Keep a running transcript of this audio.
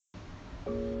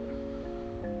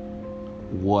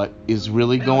What is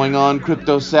really going on,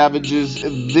 crypto savages?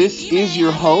 This is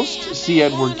your host, C.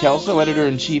 Edward Kelso,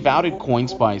 editor-in-chief out at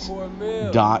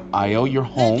Coinspice.io, your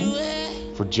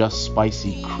home for just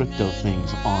spicy crypto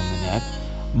things on the net.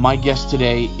 My guest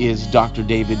today is Dr.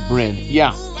 David Brin.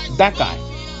 Yeah, that guy.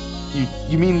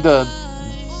 You mean the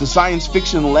science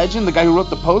fiction legend, the guy who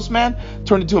wrote The Postman,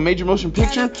 turned into a major motion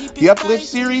picture, the Uplift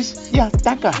series? Yeah,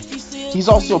 that guy. He's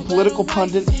also a political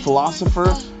pundit,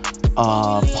 philosopher,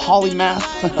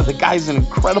 polymath. The guy's an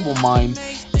incredible mind,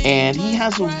 and he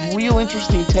has a real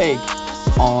interesting take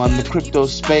on the crypto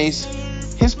space.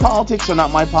 His politics are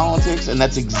not my politics, and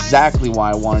that's exactly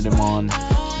why I wanted him on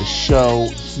the show.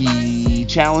 He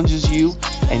challenges you,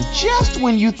 and just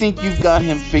when you think you've got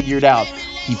him figured out,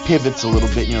 he pivots a little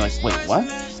bit, and you're like, wait, what?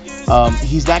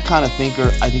 He's that kind of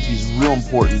thinker. I think he's real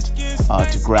important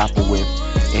to grapple with.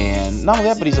 And not only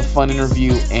that, but he's a fun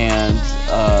interview, and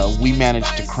we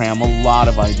managed to cram a lot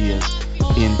of ideas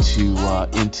into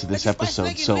this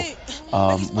episode. So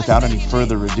without any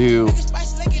further ado,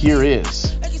 here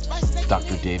is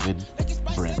Dr. David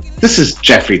Brin. This is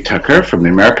Jeffrey Tucker from the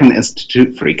American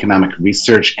Institute for Economic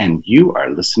Research, and you are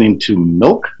listening to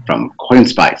Milk from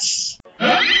Coinspice.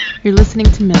 You're listening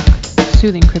to Milk,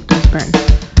 Soothing Crypto's Burn,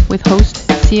 with host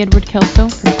C. Edward Kelso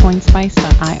from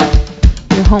Coinspice.io,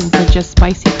 your home for just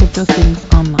spicy crypto things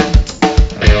online.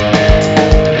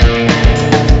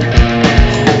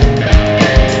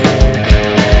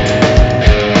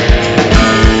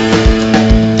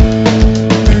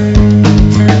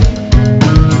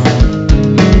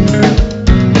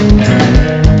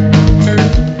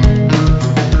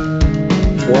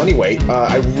 Well, anyway,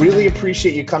 I really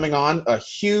appreciate you coming on. A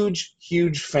huge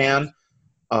fan.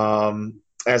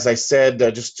 As I said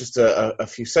just a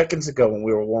few seconds ago when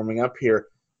we were warming up here,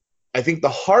 I think the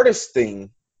hardest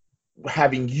thing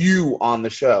having you on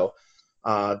the show,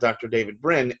 Dr. David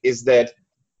Brin, is that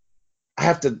I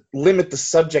have to limit the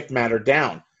subject matter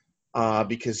down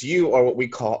because you are what we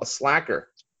call a slacker.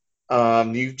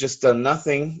 You've just done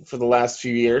nothing for the last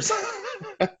few years.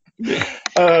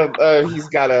 He's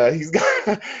got a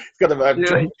of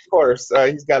course.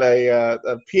 He's got a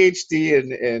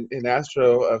PhD in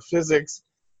astrophysics.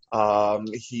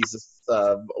 He's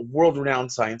a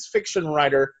world-renowned science fiction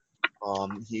writer.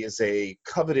 He is a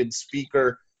coveted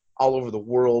speaker all over the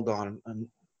world on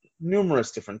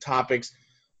numerous different topics.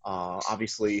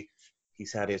 Obviously,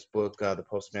 he's had his book, The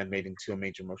Postman, made into a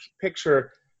major motion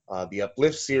picture. The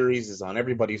Uplift series is on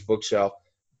everybody's bookshelf.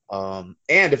 And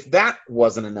if that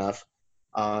wasn't enough,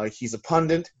 he's a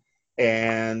pundit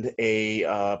and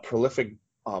a prolific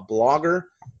blogger,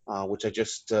 which I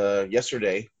just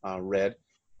yesterday read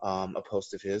a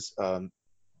post of his.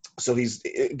 So he's,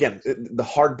 again, the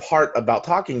hard part about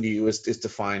talking to you is to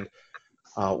find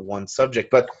one subject.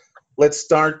 But let's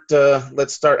start,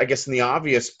 I guess, in the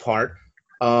obvious part.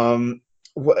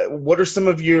 What are some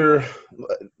of the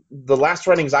last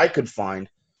writings I could find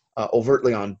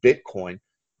overtly on Bitcoin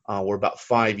were about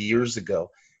 5 years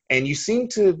ago. And you seem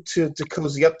to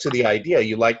cozy up to the idea.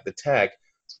 You like the tech.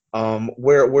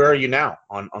 Where are you now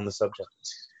on the subject?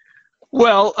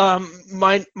 Well,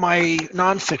 my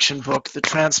nonfiction book, The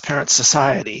Transparent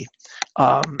Society,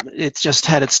 it just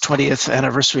had its 20th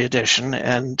anniversary edition,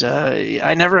 and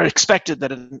I never expected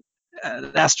that an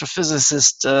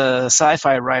astrophysicist,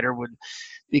 sci-fi writer would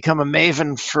become a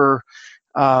maven for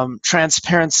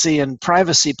transparency and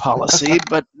privacy policy,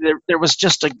 but there was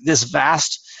just this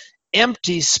vast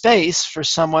empty space for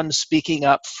someone speaking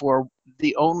up for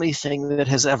the only thing that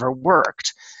has ever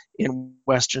worked in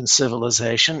Western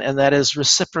civilization, and that is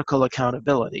reciprocal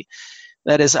accountability.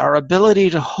 That is, our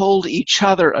ability to hold each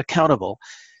other accountable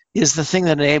is the thing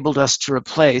that enabled us to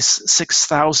replace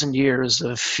 6,000 years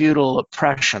of feudal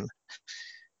oppression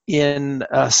in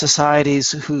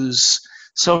societies whose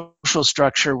social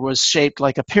structure was shaped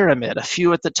like a pyramid, a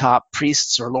few at the top,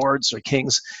 priests or lords or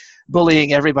kings,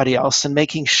 bullying everybody else and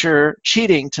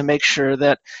cheating to make sure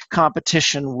that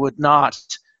competition would not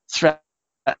threaten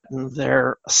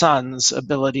their sons'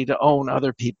 ability to own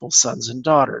other people's sons and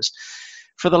daughters.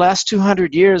 For the last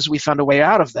 200 years, we found a way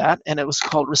out of that, and it was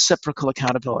called reciprocal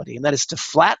accountability, and that is to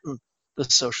flatten the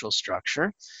social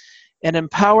structure and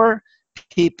empower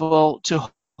people to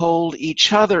hold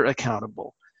each other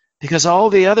accountable. Because all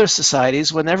the other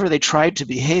societies, whenever they tried to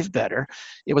behave better,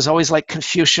 it was always like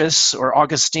Confucius or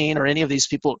Augustine or any of these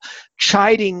people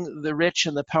chiding the rich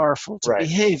and the powerful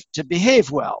to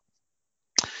behave well.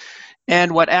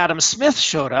 And what Adam Smith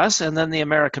showed us, and then the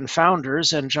American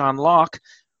founders and John Locke,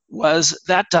 was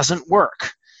that doesn't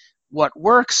work. What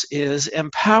works is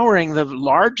empowering the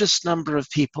largest number of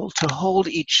people to hold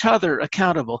each other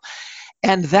accountable.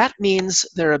 And that means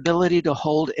their ability to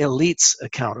hold elites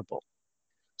accountable.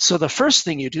 So the first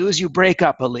thing you do is you break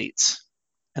up elites.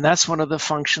 And that's one of the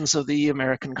functions of the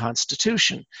American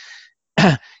Constitution.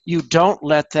 You don't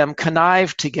let them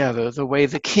connive together the way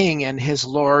the king and his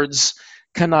lords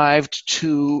connived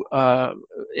to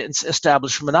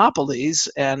establish monopolies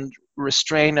and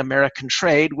restrain American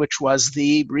trade, which was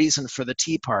the reason for the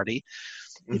Tea Party.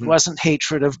 It wasn't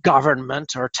hatred of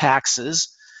government or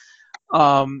taxes.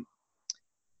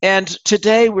 And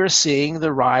today we're seeing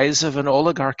the rise of an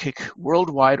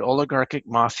worldwide oligarchic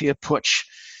mafia putsch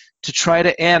to try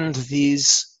to end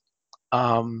these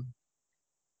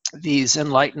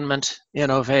Enlightenment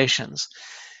innovations.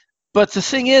 But the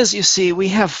thing is, you see, we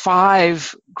have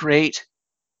 5 great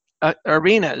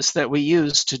arenas that we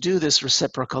use to do this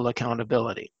reciprocal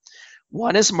accountability.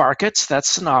 One is markets.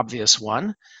 That's an obvious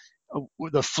one.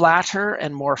 The flatter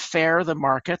and more fair the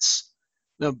markets,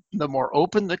 the more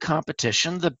open the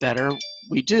competition, the better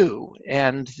we do.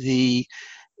 And the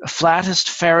flattest,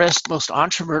 fairest, most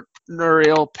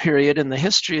entrepreneurial period in the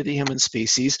history of the human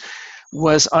species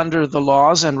was under the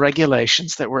laws and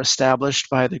regulations that were established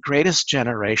by the greatest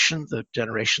generation, the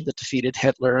generation that defeated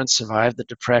Hitler and survived the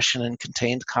Depression and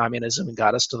contained communism and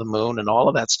got us to the moon and all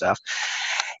of that stuff.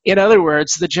 In other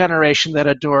words, the generation that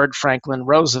adored Franklin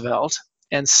Roosevelt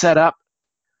and set up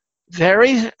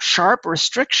very sharp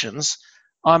restrictions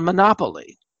on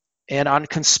monopoly and on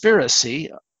conspiracy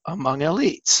among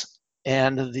elites.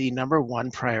 And the number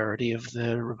one priority of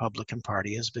the Republican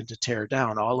Party has been to tear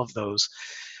down all of those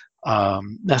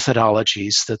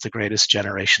methodologies that the greatest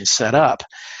generation set up.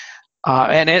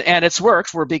 And it's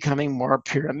worked. We're becoming more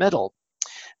pyramidal.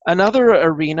 Another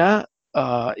arena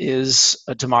is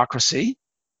a democracy,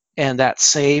 and that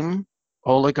same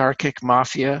oligarchic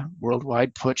mafia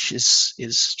worldwide putsch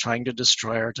is trying to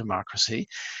destroy our democracy.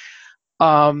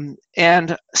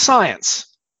 And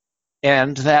science,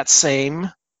 and that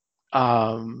same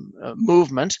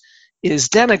movement is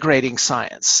denigrating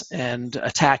science and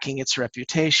attacking its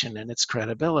reputation and its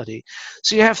credibility.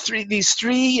 So you have these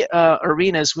three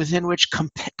arenas within which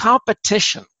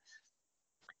competition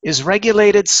is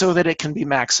regulated so that it can be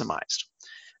maximized.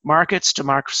 Markets,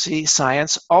 democracy,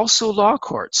 science, also law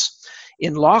courts.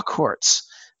 In law courts,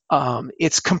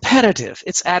 it's competitive,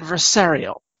 it's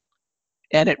adversarial,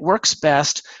 and it works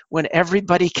best when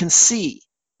everybody can see.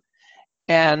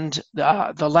 And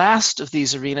the last of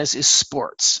these arenas is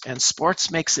sports, and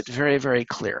sports makes it very, very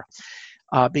clear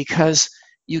because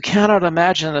you cannot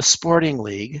imagine a sporting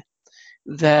league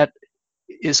that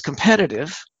is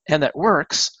competitive and that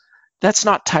works that's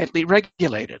not tightly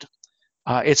regulated.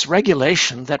 It's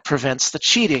regulation that prevents the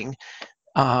cheating.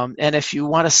 And if you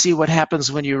want to see what happens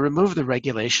when you remove the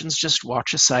regulations, just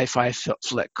watch a sci-fi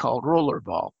flick called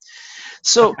Rollerball.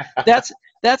 So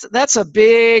that's a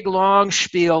big, long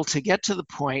spiel to get to the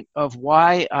point of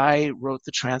why I wrote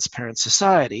The Transparent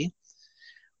Society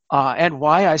and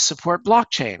why I support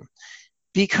blockchain.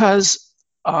 Because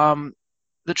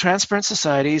the Transparent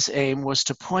Society's aim was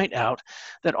to point out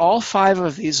that all 5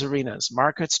 of these arenas,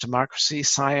 markets, democracy,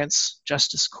 science,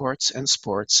 justice courts, and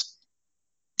sports,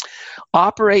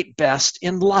 operate best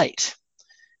in light.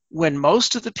 When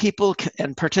most of the people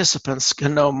and participants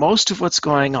can know most of what's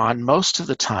going on most of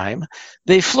the time,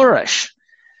 they flourish.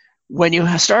 When you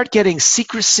start getting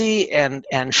secrecy and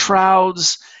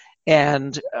shrouds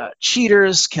and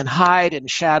cheaters can hide in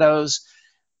shadows,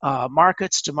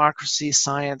 markets, democracy,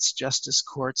 science, justice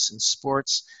courts, and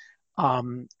sports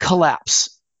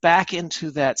collapse back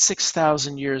into that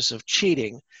 6,000 years of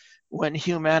cheating when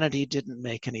humanity didn't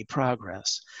make any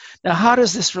progress. Now, how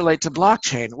does this relate to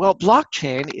blockchain? Well,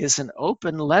 blockchain is an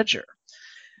open ledger.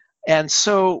 And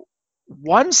so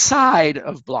one side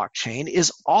of blockchain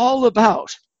is all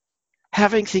about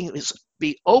having things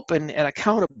be open and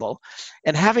accountable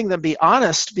and having them be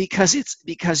honest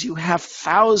because you have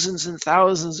thousands and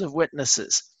thousands of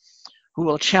witnesses who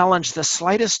will challenge the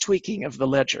slightest tweaking of the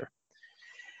ledger.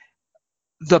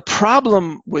 The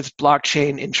problem with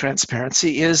blockchain in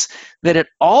transparency is that it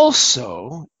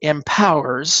also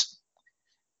empowers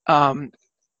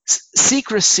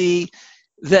secrecy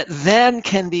that then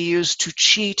can be used to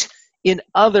cheat in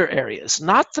other areas,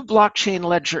 not the blockchain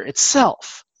ledger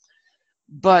itself,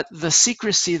 but the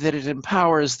secrecy that it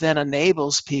empowers then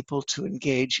enables people to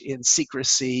engage in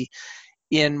secrecy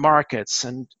in markets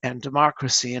and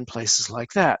democracy and places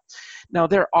like that. Now,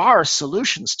 there are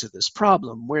solutions to this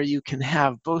problem where you can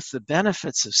have both the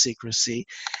benefits of secrecy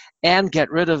and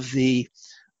get rid of the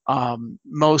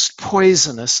most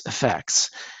poisonous effects.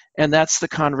 And that's the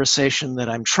conversation that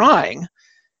I'm trying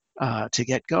to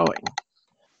get going.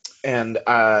 And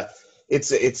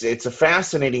it's a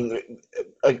fascinating.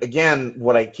 Again,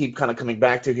 what I keep kind of coming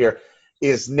back to here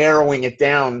is narrowing it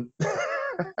down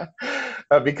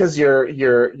because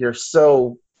you're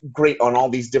so great on all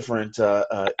these different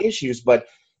issues. But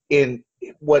in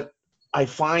what I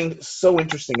find so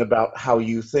interesting about how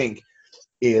you think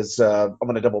is, I'm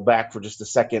going to double back for just a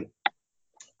second.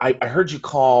 I heard you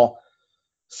call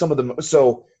some of them.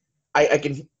 So I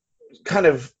can kind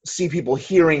of see people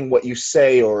hearing what you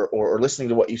say or listening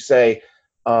to what you say,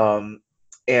 and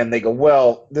they go,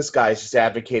 well, this guy's just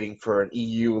advocating for an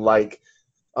EU-like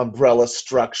umbrella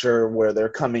structure where they're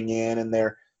coming in and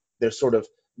they're sort of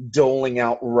doling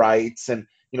out rights, and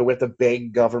we have to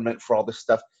beg government for all this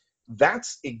stuff.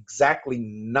 That's exactly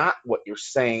not what you're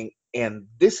saying, and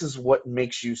this is what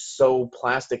makes you so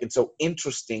plastic and so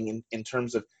interesting in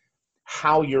terms of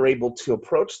how you're able to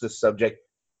approach this subject.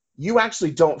 You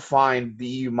actually don't find the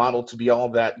EU model to be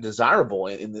all that desirable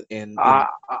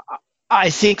I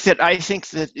think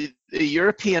that the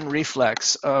European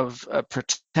reflex of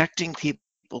protecting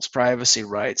people's privacy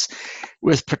rights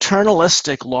with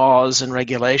paternalistic laws and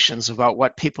regulations about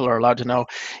what people are allowed to know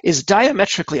is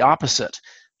diametrically opposite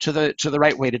to the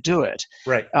right way to do it.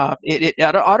 Right. It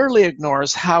utterly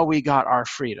ignores how we got our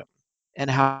freedom and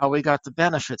how we got the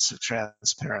benefits of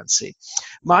transparency.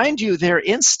 Mind you, their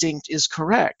instinct is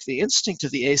correct. The instinct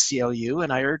of the ACLU,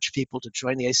 and I urge people to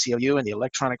join the ACLU and the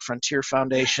Electronic Frontier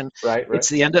Foundation. Right. It's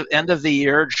the end of the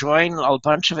year. Join a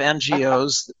bunch of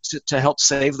NGOs to help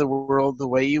save the world the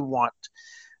way you want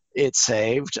it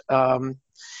saved.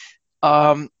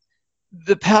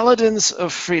 The paladins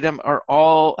of freedom have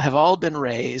all been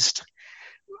raised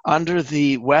under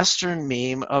the Western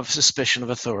meme of suspicion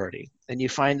of authority. And you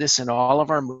find this in all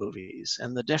of our movies.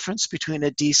 And the difference between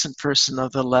a decent person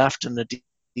of the left and a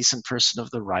decent person of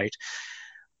the right,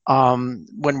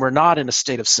 when we're not in a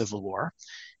state of civil war,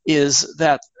 is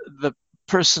that the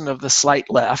person of the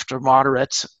slight left or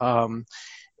moderate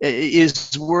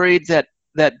is worried that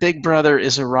Big Brother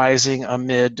is arising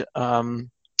amid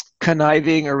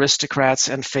conniving aristocrats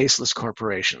and faceless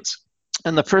corporations.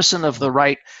 And the person of the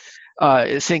right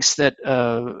thinks that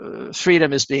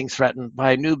freedom is being threatened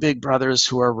by new big brothers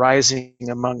who are rising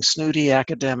among snooty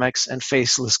academics and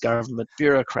faceless government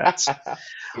bureaucrats.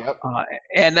 Yep.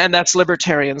 And that's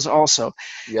libertarians also.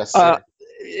 Yes, sir.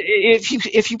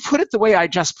 If you put it the way I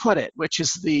just put it, which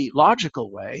is the logical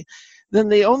way, then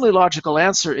the only logical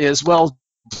answer is, well,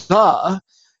 duh,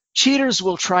 cheaters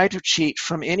will try to cheat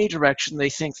from any direction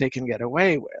they think they can get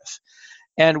away with.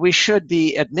 And we should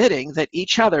be admitting that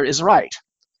each other is right.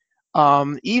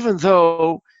 Even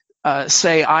though,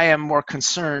 say, I am more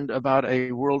concerned about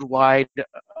a worldwide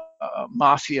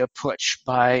mafia putsch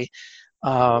by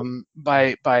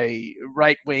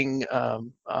right-wing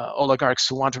oligarchs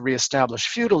who want to reestablish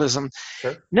feudalism.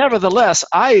 Sure. Nevertheless,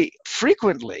 I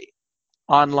frequently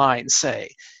online say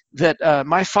that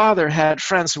my father had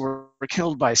friends who were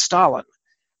killed by Stalin.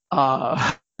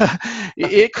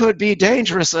 It could be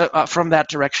dangerous from that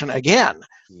direction again.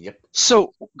 Yep.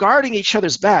 So guarding each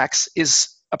other's backs is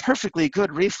a perfectly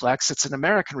good reflex. It's an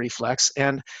American reflex,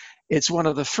 and it's one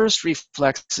of the first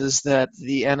reflexes that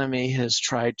the enemy has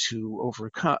tried to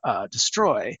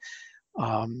destroy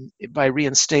by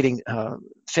reinstating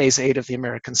Phase 8 of the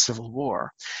American Civil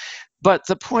War. But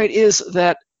the point is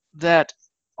that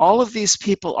all of these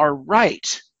people are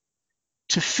right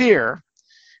to fear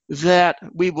that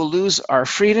we will lose our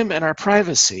freedom and our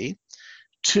privacy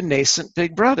to nascent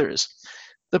big brothers.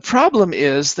 The problem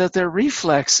is that their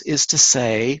reflex is to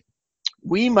say,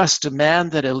 we must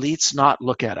demand that elites not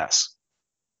look at us.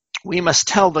 We must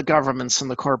tell the governments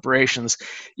and the corporations,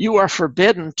 you are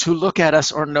forbidden to look at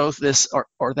us or know this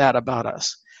or that about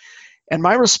us. And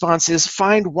my response is,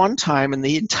 find one time in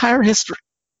the entire history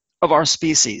of our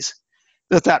species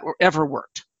that ever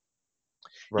worked.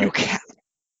 Right.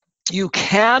 You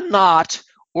cannot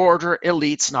order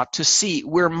elites not to see.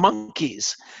 We're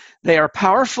monkeys. They are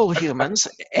powerful humans,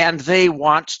 and they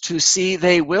want to see,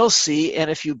 they will see, and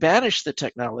if you banish the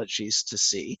technologies to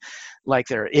see, like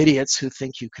there are idiots who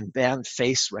think you can ban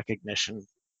face recognition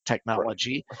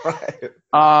technology. Right.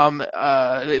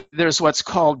 There's what's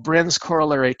called Brin's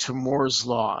corollary to Moore's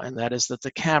law, and that is that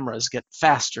the cameras get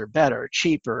faster, better,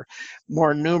 cheaper,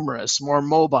 more numerous, more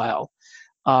mobile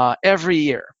every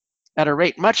year at a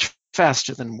rate much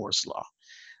faster than Moore's law.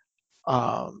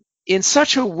 In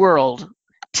such a world,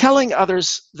 telling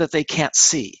others that they can't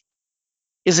see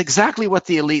is exactly what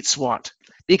the elites want,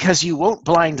 because you won't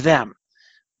blind them,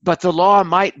 but the law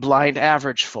might blind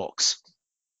average folks.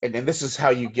 And this is how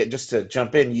you get, just to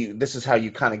jump in, this is how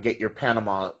you kind of get your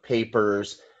Panama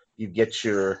Papers, you get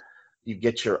your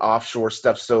offshore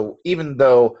stuff. So even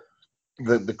though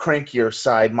the crankier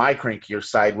side, my crankier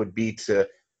side, would be to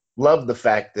love the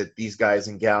fact that these guys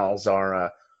and gals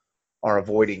are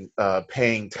avoiding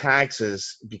paying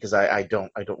taxes because I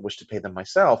don't wish to pay them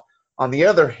myself. On the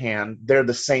other hand, they're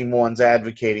the same ones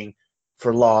advocating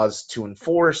for laws to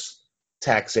enforce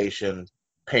taxation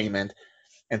payment,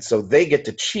 and so they get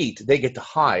to cheat, they get to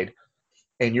hide,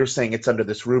 and you're saying it's under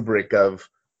this rubric of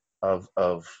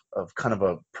kind of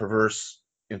a perverse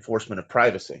enforcement of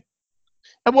privacy.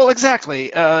 Well,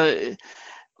 exactly.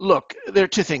 Look, there are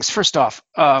two things. First off,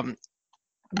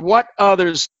 what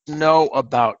others know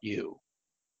about you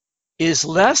is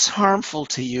less harmful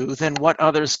to you than what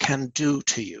others can do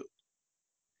to you.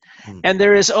 And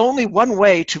there is only one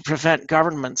way to prevent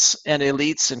governments and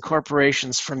elites and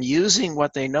corporations from using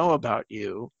what they know about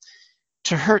you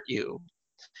to hurt you,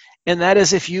 and that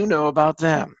is if you know about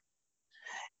them.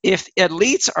 If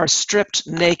elites are stripped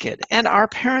naked, and our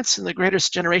parents in the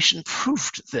greatest generation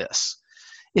proved this,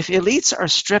 if elites are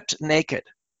stripped naked,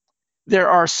 there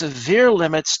are severe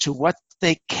limits to what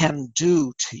they can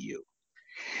do to you.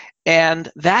 And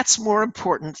that's more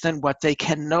important than what they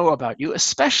can know about you,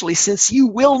 especially since you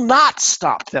will not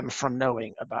stop them from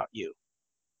knowing about you.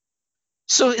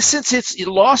 So since it's a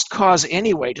lost cause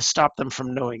anyway to stop them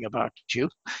from knowing about you,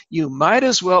 you might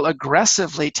as well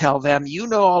aggressively tell them, you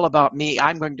know all about me,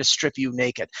 I'm going to strip you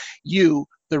naked. You,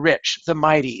 the rich, the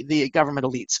mighty, the government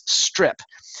elites, strip.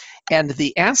 And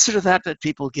the answer to that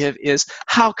people give is,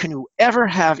 how can you ever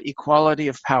have equality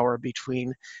of power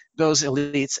between those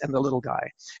elites and the little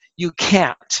guy? You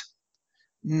can't,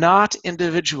 not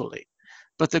individually.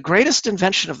 But the greatest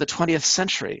invention of the 20th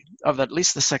century, of at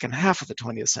least the second half of the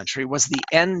 20th century, was the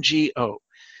NGO,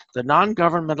 the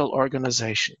non-governmental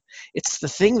organization. It's the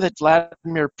thing that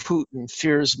Vladimir Putin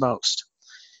fears most,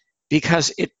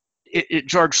 because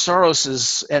George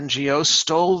Soros's NGO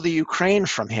stole the Ukraine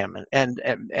from him and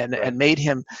made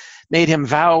him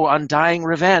vow undying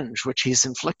revenge, which he's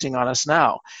inflicting on us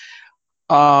now.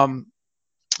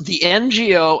 The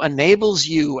NGO enables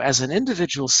you as an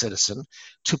individual citizen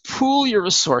to pool your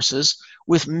resources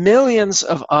with millions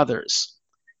of others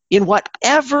in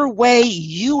whatever way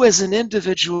you as an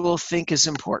individual think is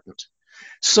important.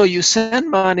 So you send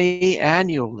money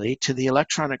annually to the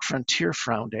Electronic Frontier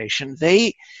Foundation.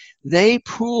 They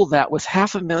pool that with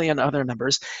 500,000 other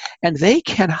members, and they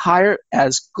can hire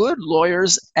as good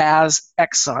lawyers as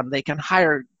Exxon. They can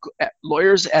hire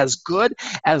lawyers as good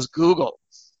as Google.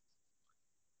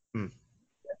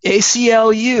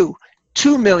 ACLU,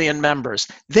 2 million members.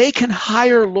 They can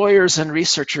hire lawyers and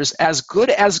researchers as good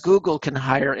as Google can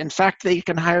hire. In fact, they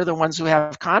can hire the ones who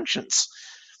have conscience.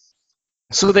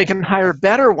 So they can hire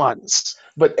better ones.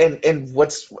 But and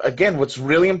what's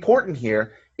really important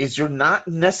here is you're not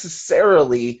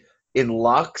necessarily in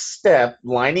lockstep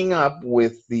lining up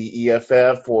with the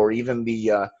EFF or even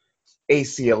the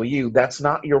ACLU. That's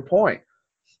not your point.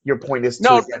 Your point is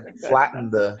to flatten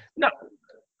the...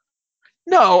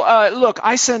 No, look,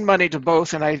 I send money to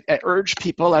both, and I urge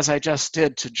people, as I just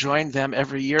did, to join them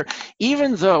every year,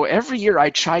 even though every year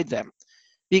I chide them,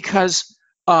 because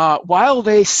while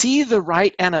they see the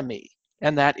right enemy,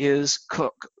 and that is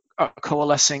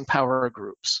coalescing power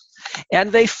groups,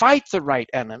 and they fight the right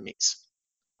enemies,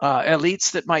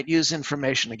 elites that might use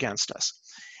information against us,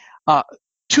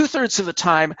 2/3 of the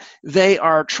time, they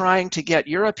are trying to get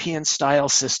European-style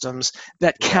systems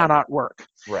that cannot work.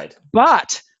 Right.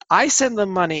 But I send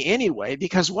them money anyway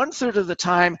because 1/3 of the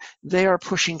time they are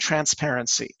pushing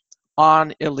transparency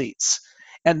on elites,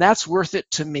 and that's worth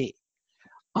it to me.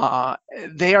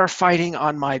 They are fighting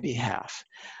on my behalf.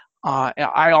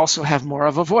 I also have more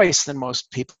of a voice than most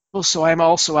people, so I'm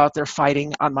also out there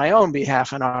fighting on my own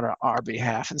behalf and on our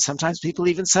behalf, and sometimes people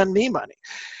even send me money.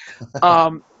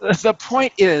 The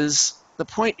point is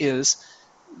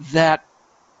that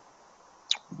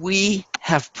we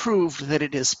have proved that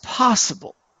it is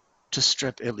possible to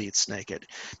strip elites naked.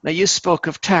 Now, you spoke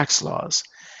of tax laws.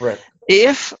 Right.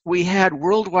 If we had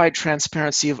worldwide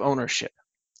transparency of ownership,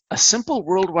 a simple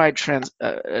worldwide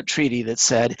treaty that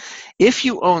said, if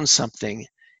you own something,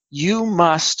 you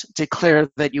must declare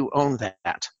that you own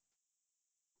that,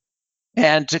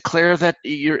 and declare that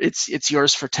it's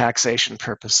yours for taxation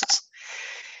purposes.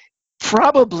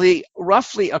 Probably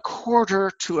roughly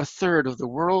 1/4 to 1/3 of the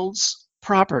world's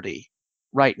property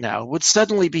right now would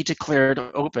suddenly be declared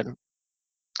open.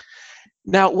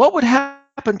 Now, what would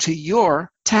happen to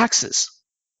your taxes,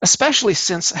 especially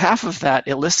since half of that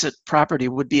illicit property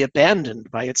would be abandoned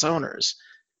by its owners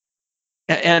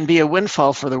and be a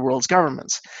windfall for the world's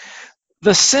governments?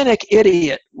 The cynic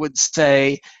idiot would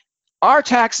say, our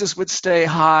taxes would stay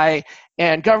high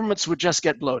and governments would just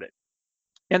get bloated.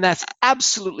 And that's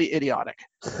absolutely idiotic.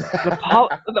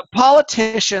 The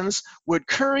politicians would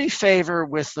curry favor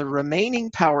with the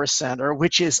remaining power center,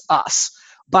 which is us,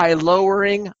 by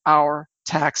lowering our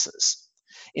taxes.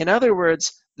 In other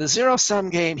words, the zero-sum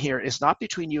game here is not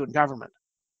between you and government.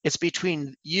 It's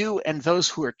between you and those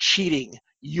who are cheating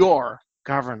your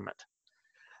government.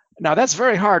 Now, that's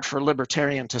very hard for a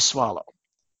libertarian to swallow.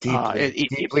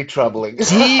 Deeply troubling.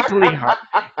 Deeply hard.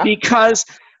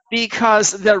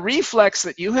 Because the reflex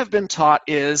that you have been taught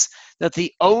is that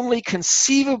the only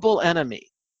conceivable enemy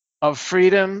of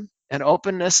freedom and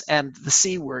openness and the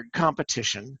C word,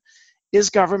 competition, is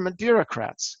government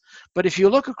bureaucrats. But if you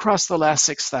look across the last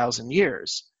 6,000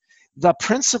 years, the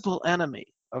principal enemy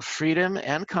of freedom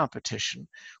and competition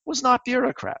was not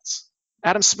bureaucrats.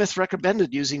 Adam Smith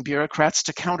recommended using bureaucrats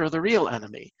to counter the real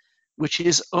enemy, which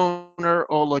is owner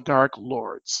oligarch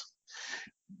lords.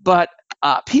 But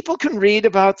people can read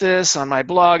about this on my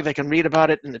blog. They can read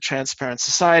about it in the Transparent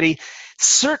Society.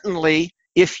 Certainly,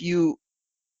 if you,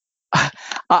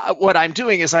 what I'm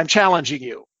doing is I'm challenging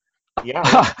you. Yeah,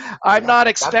 I'm not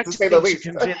expecting to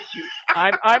convince you.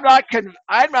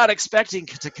 I'm not expecting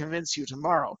to convince you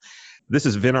tomorrow. This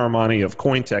is Vin Armani of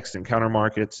Cointext and Counter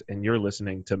Markets, and you're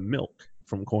listening to Milk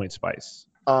from CoinSpice.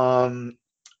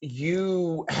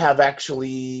 You're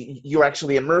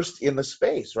actually immersed in the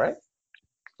space, right?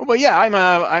 Well, yeah,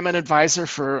 I'm an advisor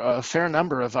for a fair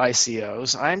number of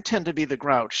ICOs. I tend to be the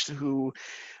grouch who,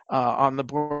 on the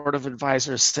board of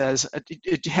advisors, says,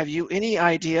 "Have you any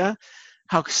idea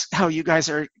how you guys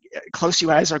are close? You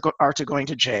guys are to going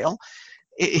to jail.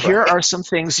 Here are some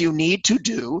things you need to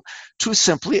do to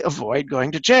simply avoid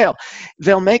going to jail."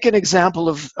 They'll make an example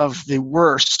of the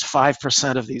worst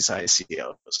 5% of these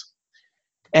ICOs,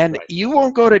 and you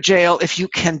won't go to jail if you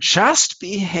can just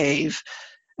behave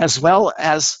as well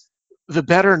as the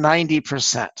better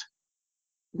 90%,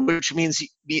 which means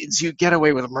you get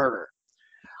away with murder.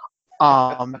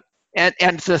 And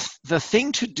the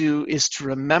thing to do is to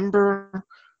remember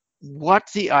what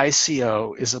the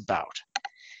ICO is about.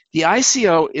 The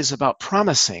ICO is about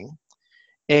promising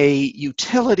a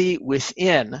utility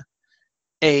within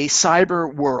a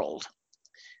cyber world.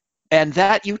 And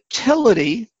that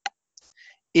utility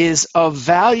is of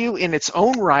value in its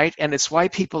own right, and it's why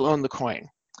people own the coin.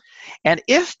 And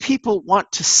if people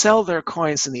want to sell their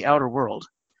coins in the outer world,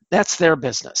 that's their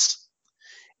business.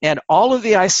 And all of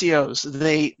the ICOs,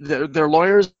 their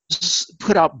lawyers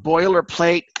put out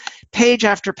boilerplate, page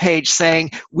after page,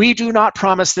 saying, "We do not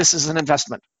promise this is an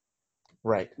investment."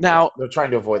 Right. Now they're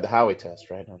trying to avoid the Howey test,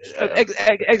 right?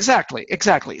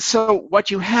 Exactly. So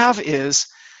what you have is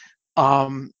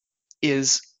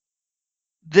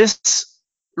this,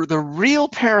 the real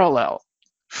parallel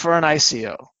for an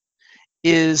ICO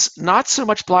is not so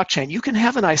much blockchain. You can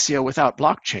have an ICO without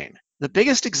blockchain. The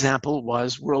biggest example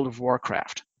was World of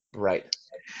Warcraft. Right.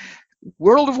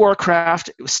 World of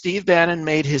Warcraft, Steve Bannon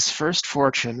made his first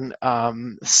fortune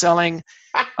selling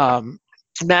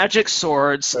magic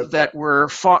swords that were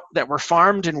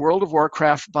farmed in World of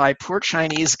Warcraft by poor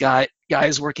Chinese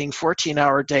guys working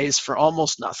 14-hour days for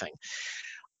almost nothing.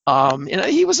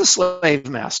 He was a slave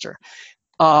master,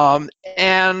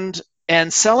 and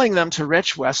selling them to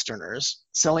rich Westerners,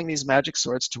 selling these magic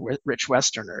swords to rich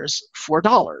Westerners for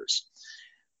dollars.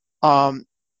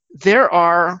 There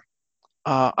are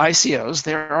ICOs,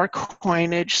 there are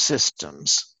coinage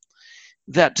systems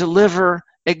that deliver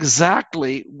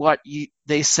exactly what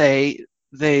they say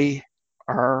they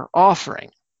are offering.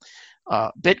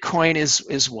 Bitcoin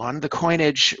is one. The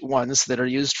coinage ones that are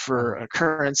used for a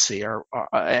currency are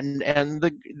and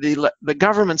the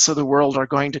governments of the world are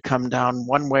going to come down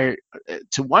one way,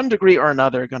 to one degree or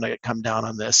another, going to come down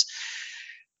on this.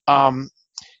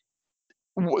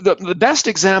 The best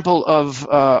example of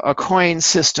a coin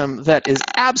system that is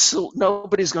absolute,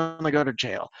 nobody's going to go to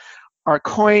jail, are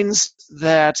coins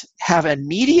that have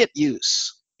immediate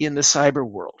use in the cyber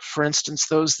world. For instance,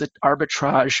 those that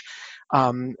arbitrage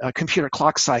computer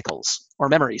clock cycles or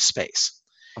memory space.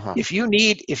 If you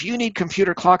need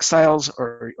computer clock cycles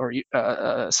or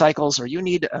you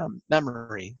need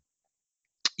memory,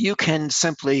 you can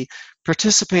simply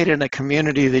participate in a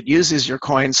community that uses your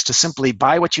coins to simply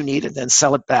buy what you need and then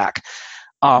sell it back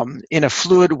in a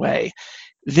fluid way.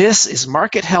 This is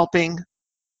market helping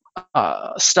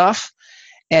stuff.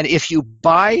 And if you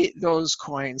buy those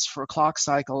coins for clock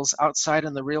cycles outside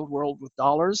in the real world with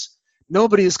dollars,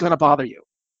 nobody is going to bother you,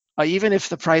 even if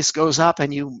the price goes up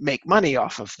and you make money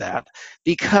off of that,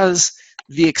 because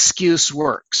the excuse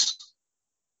works,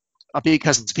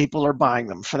 because people are buying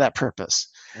them for that purpose.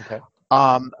 Okay.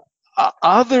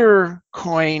 Other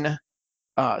coin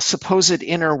supposed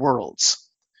inner worlds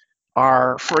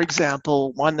are, for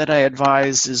example, one that I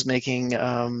advise is making,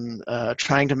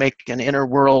 trying to make an inner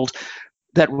world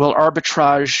that will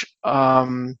arbitrage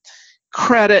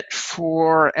credit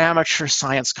for amateur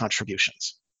science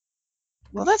contributions.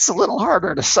 Well, that's a little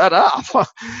harder to set up. Couldn't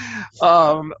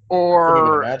even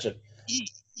Or imagine.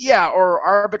 yeah, or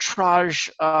arbitrage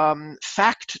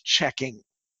fact checking,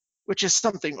 which is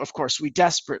something, of course, we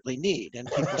desperately need, and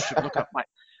people should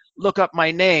look up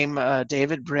my name,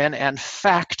 David Brin, and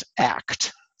Fact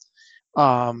Act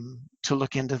to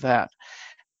look into that.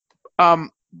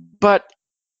 But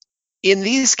in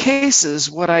these cases,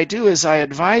 what I do is I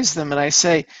advise them and I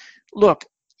say, look,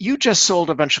 you just sold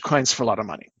a bunch of coins for a lot of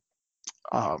money.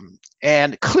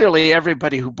 And clearly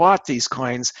everybody who bought these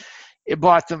coins, it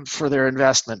bought them for their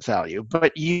investment value.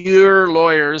 But your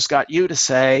lawyers got you to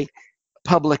say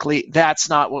publicly, that's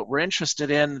not what we're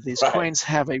interested in. These Right. coins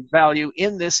have a value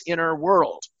in this inner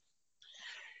world.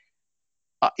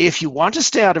 If you want to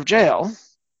stay out of jail,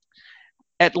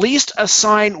 at least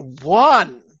assign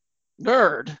one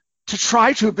nerd to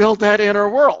try to build that inner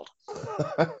world.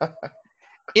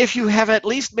 If you have at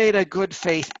least made a good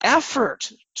faith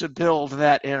effort to build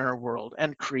that inner world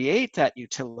and create that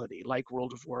utility like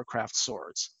World of Warcraft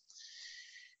swords,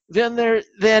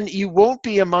 then you won't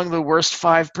be among the worst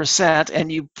 5%,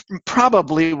 and you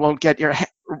probably won't get your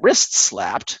wrists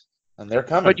slapped. And they're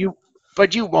coming.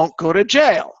 But you won't go to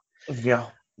jail. Yeah.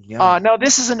 Now,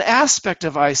 this is an aspect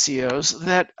of ICOs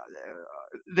that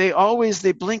they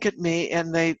blink at me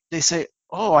and they say,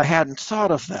 oh, I hadn't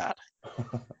thought of that.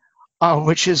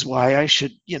 Which is why I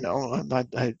should,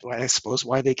 I suppose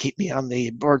why they keep me on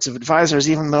the boards of advisors,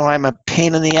 even though I'm a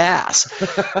pain in the ass.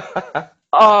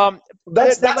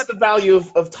 That's the value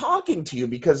of talking to you,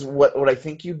 because what I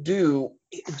think you do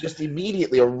just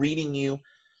immediately, or reading you,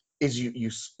 is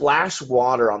you splash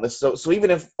water on this. So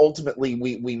even if ultimately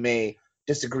we may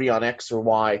disagree on X or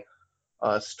Y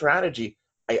strategy,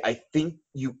 I think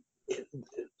you're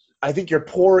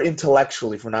poor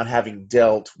intellectually for not having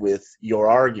dealt with your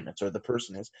arguments, or the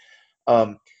person is.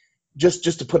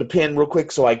 Just to put a pin real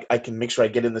quick, so I can make sure I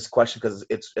get in this question, because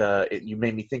you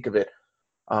made me think of it,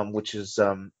 which is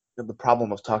the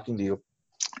problem of talking to you.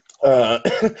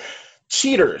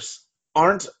 Cheaters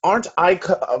aren't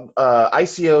ICOs,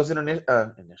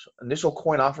 initial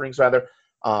coin offerings rather,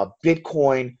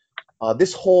 Bitcoin.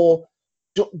 This whole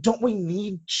don't we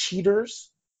need cheaters?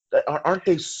 Aren't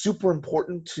they super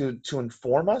important to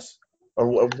inform us? Or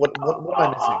what am I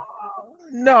missing?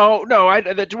 No.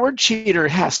 The word cheater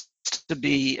has to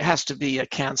be a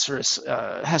cancerous,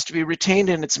 has to be retained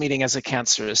in its meaning as a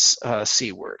cancerous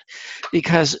C word,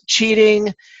 because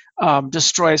cheating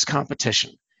destroys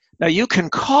competition. Now, you can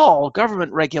call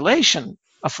government regulation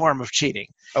a form of cheating.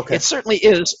 Okay. It certainly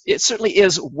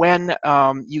is when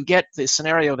you get the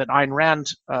scenario that Ayn Rand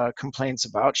complains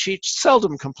about. She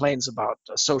seldom complains about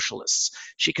socialists.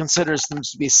 She considers them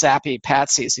to be sappy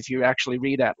patsies, if you actually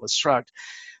read Atlas Shrugged.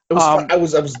 I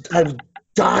was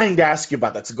dying to ask you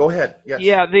about that, so go ahead. Yes.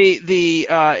 Yeah,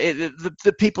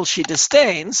 the people she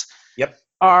disdains Yep.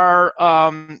 are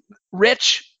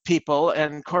rich people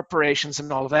and corporations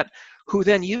and all of that, who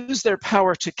then use their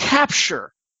power to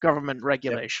capture government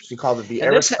regulation. Yep. She called it the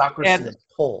aristocracy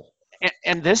pull.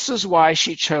 And this is why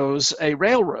she chose a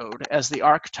railroad as the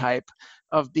archetype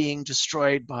of being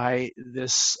destroyed by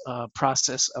this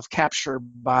process of capture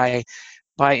by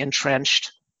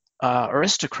entrenched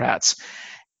aristocrats.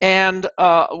 And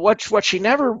what she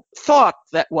never thought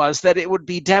that it would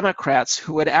be Democrats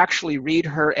who would actually read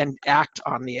her and act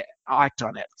on it,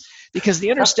 because the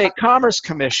Interstate Commerce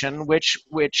Commission, which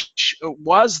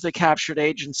was the captured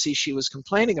agency she was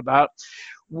complaining about,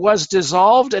 was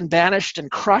dissolved and banished and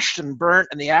crushed and burnt,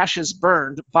 and the ashes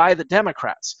burned by the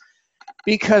Democrats,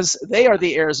 because they are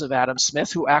the heirs of Adam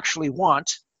Smith, who actually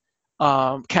want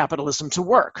capitalism to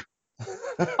work.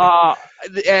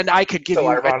 And I could give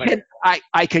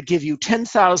I could give you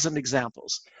 10,000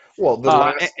 examples. Well,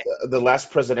 the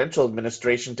last presidential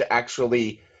administration to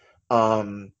actually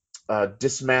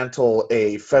dismantle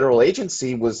a federal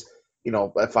agency was,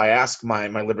 if I ask my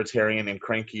libertarian and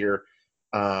crankier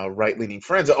right-leaning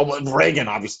friends, Reagan,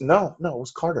 obviously. No, it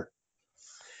was Carter.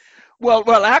 Well,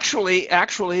 actually,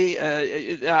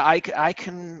 I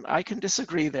can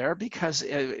disagree there, because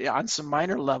on some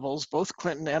minor levels, both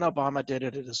Clinton and Obama did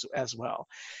it as well.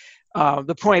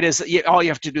 The point is that all you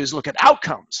have to do is look at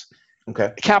outcomes.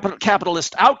 Okay.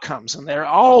 Capitalist outcomes, and they're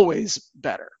always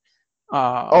better.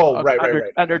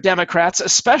 Right. Under Democrats,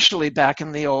 especially back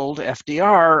in the old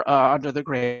FDR, under the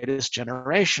Greatest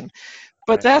Generation.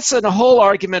 But that's a whole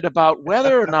argument about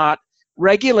whether or not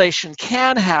regulation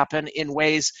can happen in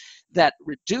ways that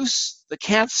reduce the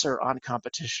cancer on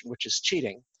competition, which is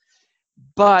cheating,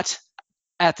 but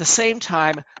at the same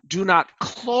time do not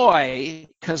cloy,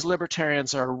 because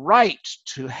libertarians are right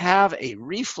to have a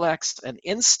reflex, an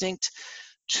instinct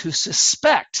to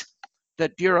suspect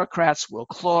that bureaucrats will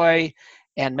cloy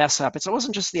and mess up. It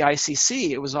wasn't just the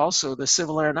ICC, it was also the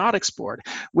Civil Aeronautics Board,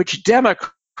 which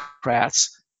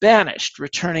Democrats banished,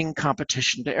 returning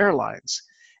competition to airlines,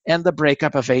 and the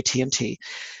breakup of AT&T.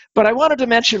 But I wanted to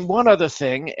mention one other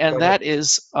thing, and that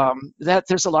is that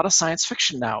there's a lot of science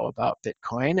fiction now about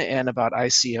Bitcoin and about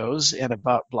ICOs and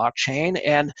about blockchain.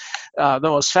 And the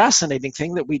most fascinating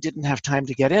thing that we didn't have time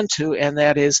to get into, and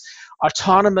that is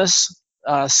autonomous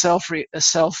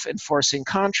self-enforcing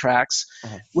contracts,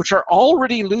 which are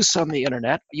already loose on the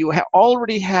internet. You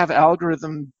already have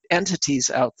algorithm entities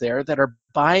out there that are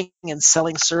buying and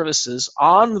selling services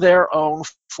on their own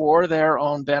for their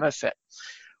own benefit.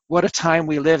 What a time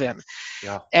we live in.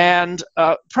 Yeah. And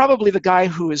probably the guy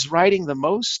who is writing the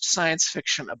most science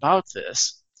fiction about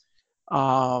this,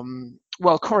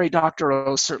 well, Cory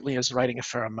Doctorow certainly is writing a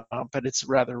fair amount, but it's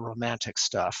rather romantic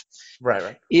stuff.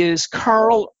 Right. Is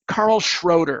Carl Schroeder,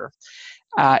 Schroeder.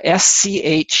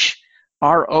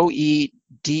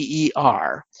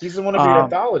 He's in one of your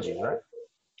anthologies, right?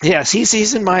 Yes,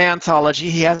 he's in my anthology.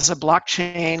 He has a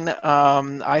blockchain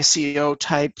ICO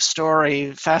type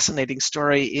story, fascinating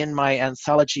story in my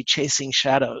anthology, Chasing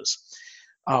Shadows,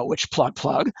 which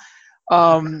plug.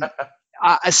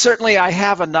 Certainly, I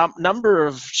have a number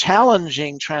of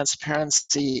challenging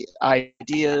transparency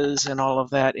ideas and all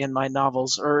of that in my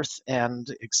novels Earth and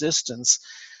Existence.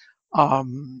 Of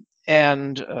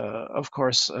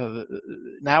course,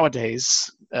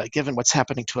 nowadays, given what's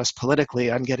happening to us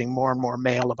politically, I'm getting more and more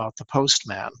mail about The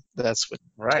Postman. That's what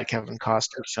Kevin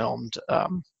Costner filmed.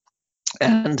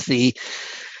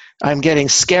 I'm getting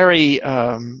scary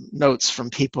notes from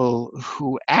people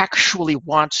who actually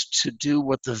want to do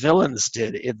what the villains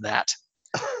did in that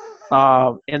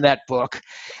book.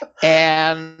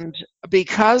 And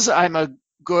because I'm a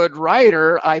good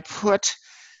writer, I put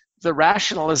the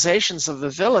rationalizations of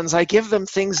the villains, I give them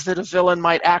things that a villain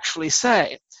might actually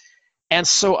say. And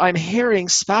so I'm hearing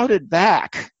spouted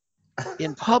back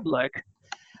in public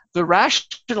the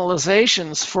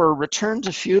rationalizations for return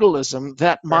to feudalism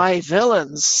that my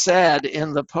villains said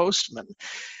in The Postman.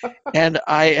 And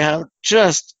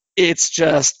it's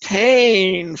just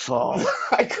painful.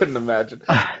 I couldn't imagine.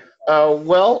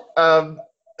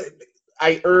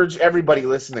 I urge everybody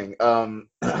listening.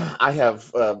 I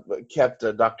have kept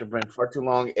Dr. Brent far too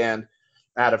long and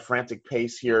at a frantic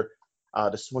pace here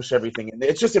to smush everything in.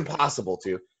 It's just impossible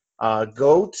to.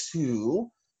 Go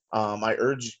to, I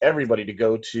urge everybody to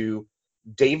go to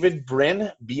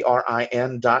davidbrin,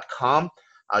 BRIN.com.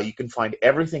 You can find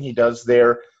everything he does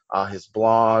there, his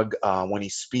blog, when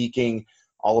he's speaking,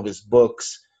 all of his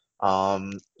books,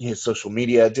 his social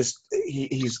media.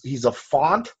 He's a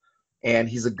font. And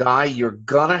he's a guy you're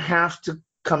gonna have to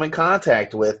come in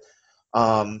contact with.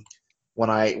 Go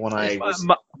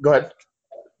ahead.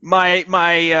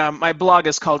 My blog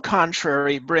is called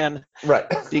Contrary Brin, right?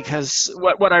 Because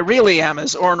what I really am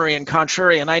is ornery and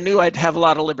contrary, and I knew I'd have a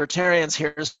lot of libertarians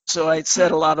here, so I said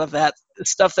a lot of that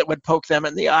stuff that would poke them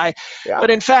in the eye. Yeah. But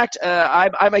in fact,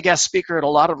 I'm a guest speaker at a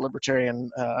lot of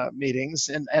libertarian meetings,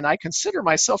 and I consider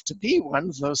myself to be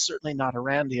one, though certainly not a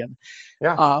Randian.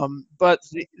 Yeah. But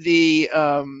if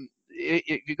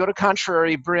you go to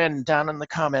Contrary Brin, down in the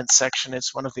comments section,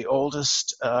 it's one of the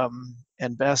oldest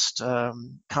and best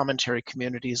commentary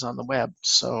communities on the web.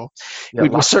 So we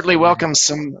will certainly welcome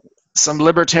some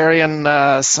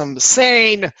libertarian, some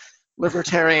sane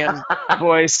libertarian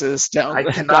voices down there.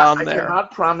 I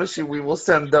cannot promise you we will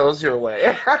send those your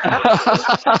way.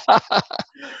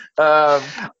 All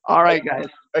right, guys.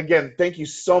 Again, thank you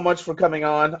so much for coming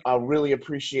on. I really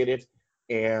appreciate it.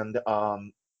 And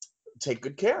take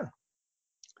good care.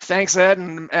 Thanks, Ed,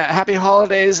 and happy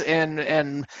holidays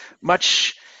and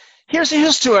much.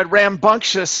 Here's to a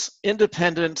rambunctious,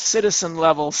 independent,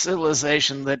 citizen-level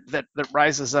civilization that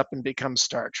rises up and becomes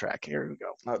Star Trek. Here we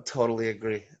go. I totally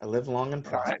agree. I live long and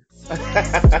prosper. All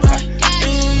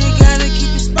right.